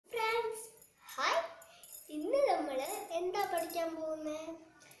എന്താ പഠിക്കാൻ പോകുന്നത്?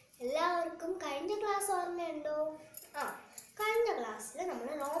 എല്ലാവർക്കും കഴിഞ്ഞ ക്ലാസ് ഓർമ്മയുണ്ടോ? കഴിഞ്ഞ ക്ലാസ്സിൽ നമ്മൾ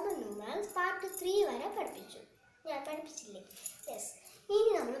റോമൻ ന്യൂമറൽസ് പാർട്ട് 3 വരെ പഠിപ്പിച്ചു. ഞാൻ പഠിപ്പിച്ചില്ലേ? യെസ്.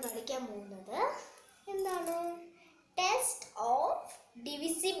 ഇനി നമ്മൾ പഠിക്കാൻ പോകുന്നത് എന്താണ്? Test of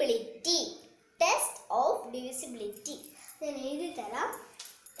divisibility. Test of divisibility ഞാൻ എഴുതി തരാം.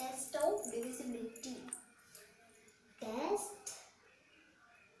 Test of divisibility. Test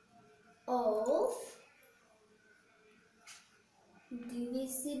of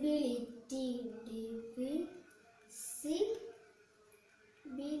divisibility.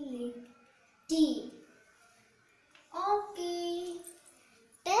 Okay.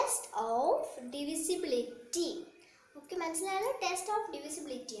 Test of divisibility. Okay, മനസ്സിലായോ? ടെസ്റ്റ് ഓഫ്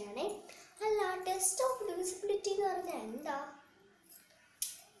ഡിവിസിബിലിറ്റി ആണ്. അല്ല, ടെസ്റ്റ് ഓഫ് ഡിവിസിബിലിറ്റി എന്ന് പറഞ്ഞാൽ എന്താ?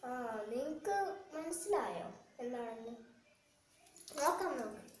 നിങ്ങൾക്ക് മനസ്സിലായോ എന്താണെന്ന്? നോക്കാം.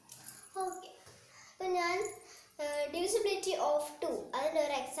 ഓക്കെ, അപ്പം ഞാൻ divisibility of 2 അതിൻ്റെ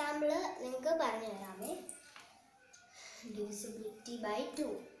ഒരു എക്സാമ്പിൾ നിങ്ങൾക്ക് പറഞ്ഞു തരാമേ. divisibility by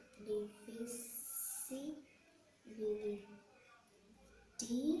 2.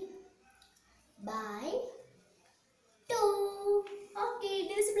 divisibility by 2. Okay,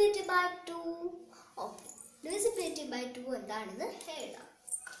 divisibility by 2. Okay, divisibility by 2 എന്താണെന്ന് എഴുതാം.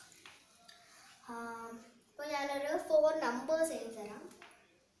 അപ്പോൾ ഞാനൊരു 4 നമ്പേഴ്സ് എഴുതി തരാം.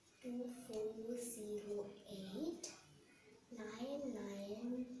 2408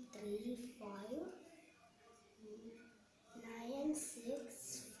 9935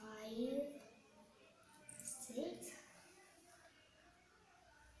 9656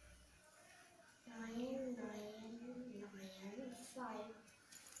 9995.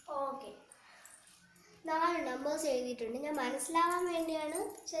 ഓക്കെ, 4 നമ്പേഴ്സ് എഴുതിയിട്ടുണ്ട്. ഞാൻ മനസ്സിലാവാൻ വേണ്ടിയാണ്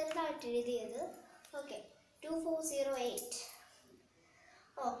ചെറുതായിട്ട് എഴുതിയത്. ഓക്കെ, 2408.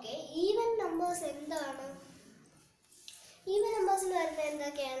 ഓക്കെ, ഈവൻ നമ്പേഴ്സ് എന്താണ്? ഈവൻ നമ്പേഴ്സിൽ വരുന്നത്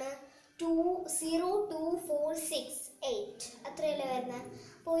എന്തൊക്കെയാണ്? 2 0 2 4 6 8 അത്രയല്ലേ വരുന്നത്.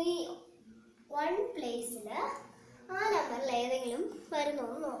 അപ്പോൾ ഈ 1 പ്ലേസിൽ ആ നമ്പറിൽ ഏതെങ്കിലും വരുന്നോ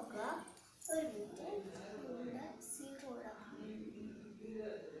എന്ന് നോക്കുക. ഒരു മിനിറ്റ്, ഇവിടെ 0 ഇടാം.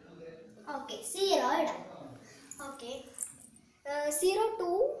 ഓക്കെ, 0 ഇടാം. ഓക്കെ, 0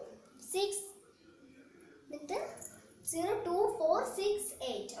 2 6 എന്നിട്ട് 0 2 4 6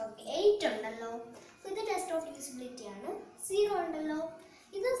 8. ഓക്കെ, 8 ഉണ്ടല്ലോ. ഇത് ടെസ്റ്റ് ഓഫ് ഡിവിസിബിലിറ്റി ആണ്. 0 ഉണ്ടല്ലോ,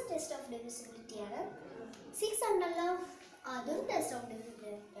 ഇത് ടെസ്റ്റ് ഓഫ് ഡിവിസിബിലിറ്റി ആണ്. 6 ഉണ്ടല്ലോ, അതും ടെസ്റ്റ് ഓഫ്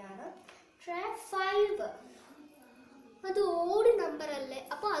ഡിവിസിബിലിറ്റി ആണ്. 5 അത് ഓഡ് നമ്പർ അല്ലേ,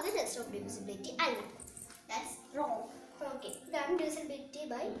 അപ്പോൾ അത് ടെസ്റ്റ് ഓഫ് ഡിവിസിബിലിറ്റി അല്ല. That's wrong. ഓക്കെ, ഇതാണ് ഡിവിസിബിലിറ്റി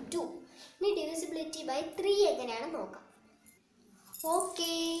ബൈ 2. ഇനി ഡിവിസിബിലിറ്റി ബൈ 3 എങ്ങനെയാണെന്ന് നോക്കാം.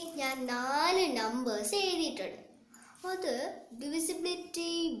 ഓക്കെ, ഞാൻ 4 നമ്പേഴ്സ് എഴുതിയിട്ടുണ്ട്. അത്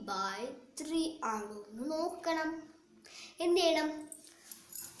ഡിവിസിബിലിറ്റി ബൈ 3 ആണോ എന്ന് നോക്കണം. എന്ത് ചെയ്യണം?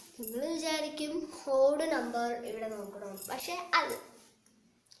 നിങ്ങൾ വിചാരിക്കും ഓഡ് നമ്പർ ഇവിടെ നോക്കണം, പക്ഷെ അല്ല.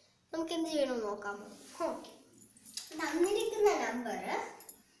 നമുക്ക് എന്ത് ചെയ്യണമെന്ന് നോക്കാമോ? ഓക്കെ, തന്നിരിക്കുന്ന നമ്പർ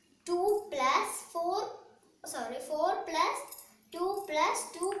 4 + 2 + 2 +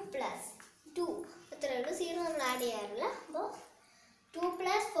 2 അത്രയേ ഉള്ളൂ. 0 നമ്മൾ ആഡ് ചെയ്യാറില്ല. അപ്പോൾ 2 +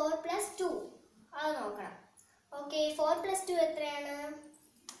 4 + 2 അത് നോക്കണം. ഓക്കെ, 4 + 2 എത്രയാണ്?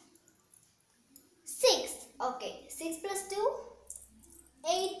 6. ഓക്കെ, 6 + 2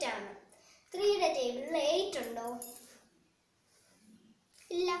 8 ആണ്. 3യുടെ ടേബിളിൽ 8 ഉണ്ടോ?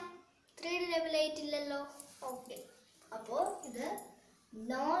 ഇല്ല, 3യുടെ ടേബിളിൽ 8 ഇല്ലല്ലോ. ഓക്കെ, അപ്പോൾ ഇത്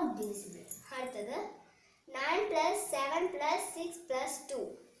നോട്ട് ഡിവിസിബിൾ. അടുത്തത് 9 + 7 + 6 + 2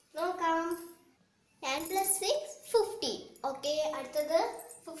 നോക്കാം. 9 + 6 15. ഓക്കെ, അടുത്തത്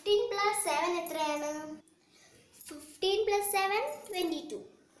 15 + 7 എത്രയാണ്? 15 + 7 22.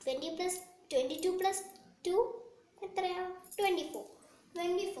 22 + 2 എത്രയാണ്? 24.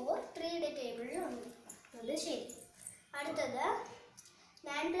 24 3യുടെ ടേബിളിൽ ഉണ്ട്. അത് ശരി. അടുത്തത്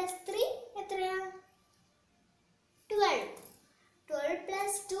 9 + 3 എത്രയാണ്? 12. 12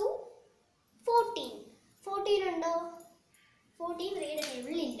 + 2 14. 14 ഉണ്ടോ? 14 3യുടെ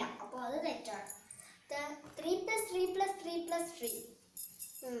ടേബിളിൽ ഇല്ല, അപ്പോൾ അത് തെറ്റാണ്. 3 + 3 + 3 + 3.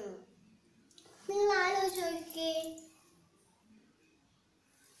 നിങ്ങൾ ആലോചിച്ച് നോക്കിക്കേ,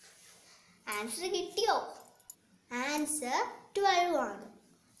 ആൻസർ കിട്ടിയോ? ആൻസർ 12 ആണ്.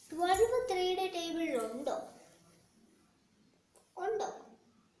 12 3യുടെ ടേബിളിൽ ഉണ്ടോ?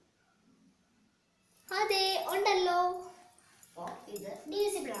 അതെ, ഉണ്ടല്ലോ. അപ്പോൾ ഇത്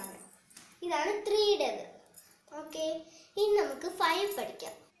ഡിവിസിബിൾ ആണ്. ഇതാണ് 3യുടേത്. ഓക്കെ, ഇനി നമുക്ക് 5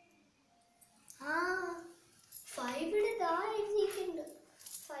 പഠിക്കാം. 5യുടെ എഴുതിയിട്ടുണ്ട്.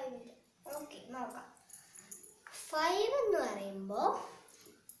 5യുടെ ഓക്കെ, നോക്കാം. 5 എന്ന് പറയുമ്പോൾ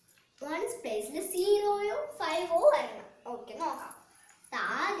 1's പ്ലേസിൽ 0യോ 5ഓ വരണം. ഓക്കെ നോക്കാം.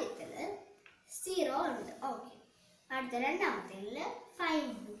 ആദ്യത്തിൽ 0 ഉണ്ട്. ഓക്കെ. അടുത്ത രണ്ടാമത്തേതിൽ 5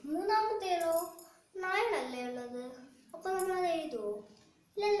 ഉണ്ട്. മൂന്നാമത്തേതോ 9 അല്ലേ ഉള്ളത്. അപ്പോൾ നമ്മളത് എഴുതുമോ?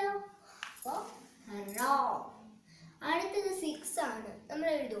 ഇല്ലല്ലോ. അപ്പോൾ റോങ്. അടുത്തത് 6 ആണ്. നമ്മൾ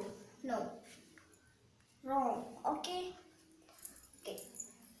എഴുതുമോ? നോ. റോങ്. ഓക്കെ. ഓക്കെ.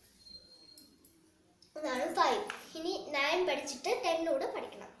 അതാണ് 5. ഇനി 9 പഠിച്ചിട്ട് 10 കൂടെ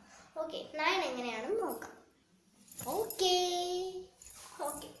പഠിക്കണം. ഓക്കെ. 9 എങ്ങനെയാണെന്ന് നോക്കാം. ഓക്കെ.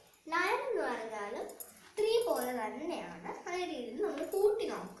 ഓക്കെ. 9 എന്ന് പറഞ്ഞാലും 3 പോലെ തന്നെയാണ്. അതേ രീതിയിൽ നമ്മൾ കൂട്ടി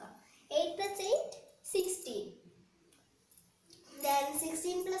നോക്കാം. 8 + 8 16. Then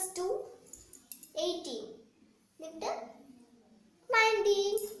 16 + 2 18. എന്നിട്ട്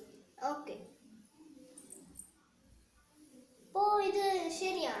 19. ഓക്കെ. അപ്പോൾ ഇത്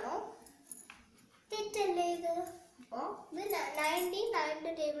ശരിയാണോ? തെറ്റല്ലേ ഇത്? അപ്പോൾ ഇത്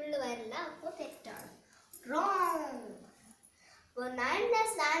 9 ടേബിളിൽ വരില്ല. അപ്പോൾ തെറ്റാണ്. റോങ്. അപ്പോൾ 9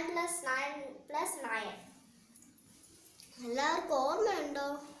 + 9 + 9 + 9 എല്ലാവർക്കും ഓർമ്മയുണ്ടോ?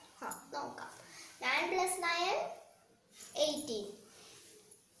 നോക്കാം. 9 + 9 18.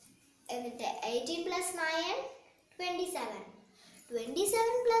 എന്നിട്ട് 18 + 9 27.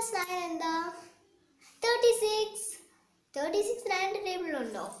 27 + 9 എന്താ? 36. 36 9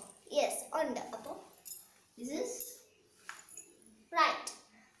 ടേബിളിലുണ്ടോ? യെസ് ഉണ്ട്. അപ്പോൾ ദിസ് ഈസ് റൈറ്റ്.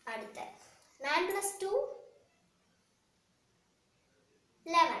 അടുത്ത 9 + 2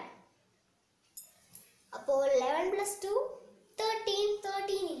 11. അപ്പോൾ 11 + 2 13.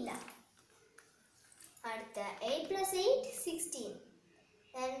 13 ഇല്ല. അടുത്ത 8 + 8 16.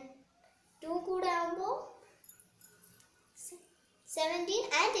 then 2 കൂടെ ആകുമ്പോൾ 17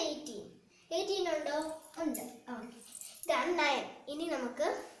 and 18. 18 ഉണ്ടോ? ഉണ്ട്. ഓക്കെ. ഇതാണ് 9. ഇനി നമുക്ക്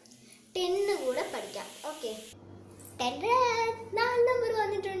 10 കൂടെ പഠിക്കാം. ഓക്കെ. 10 4 നമ്പർ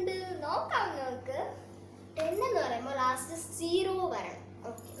വന്നിട്ടുണ്ട്. നോക്കാം നമുക്ക്. 10 എന്ന് പറയുമ്പോൾ ലാസ്റ്റ് 0 വരണം.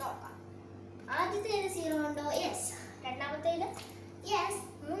 ഓക്കെ. നോക്കാം. ആദ്യത്തേത് 0 ഉണ്ടോ? യെസ്. രണ്ടാമത്തേത് യെസ്.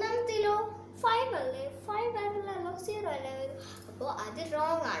 മൂന്നാമത്തേലോ 5 അല്ലേ? 5 വരില്ലല്ലോ. 0 അല്ലേ വരും. അപ്പോൾ അത്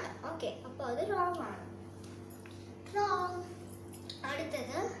റോങ് ആണ്. ഓക്കെ. അപ്പോൾ അത് റോങ് ആണ്. റോങ്.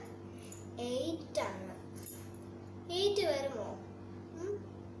 അടുത്തത് 8 ആണ്. 8 വരുമോ?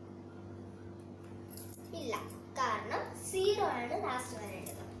 ഇല്ല. കാരണം 0 ആണ് ലാസ്റ്റ്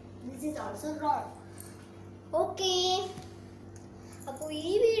വരേണ്ടത്. This is also wrong. Okay. അപ്പോൾ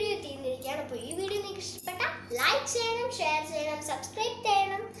ഈ വീഡിയോ തീർന്നിരിക്കുകയാണ്. അപ്പോൾ ഈ വീഡിയോ നിങ്ങൾക്ക് ഇഷ്ടപ്പെട്ടാൽ ലൈക്ക് ചെയ്യണം, ഷെയർ ചെയ്യണം, സബ്സ്ക്രൈബ്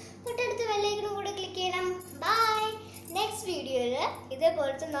ചെയ്യണം, തൊട്ടടുത്ത് ബെല്ലൈക്കണും കൂടെ ക്ലിക്ക് ചെയ്യണം. ബൈ. നെക്സ്റ്റ് വീഡിയോയിൽ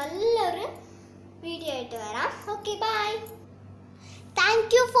ഇതേപോലത്തെ നല്ലൊരു വീഡിയോ ആയിട്ട് വരാം. Okay. By.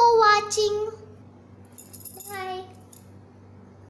 Thank you for watching.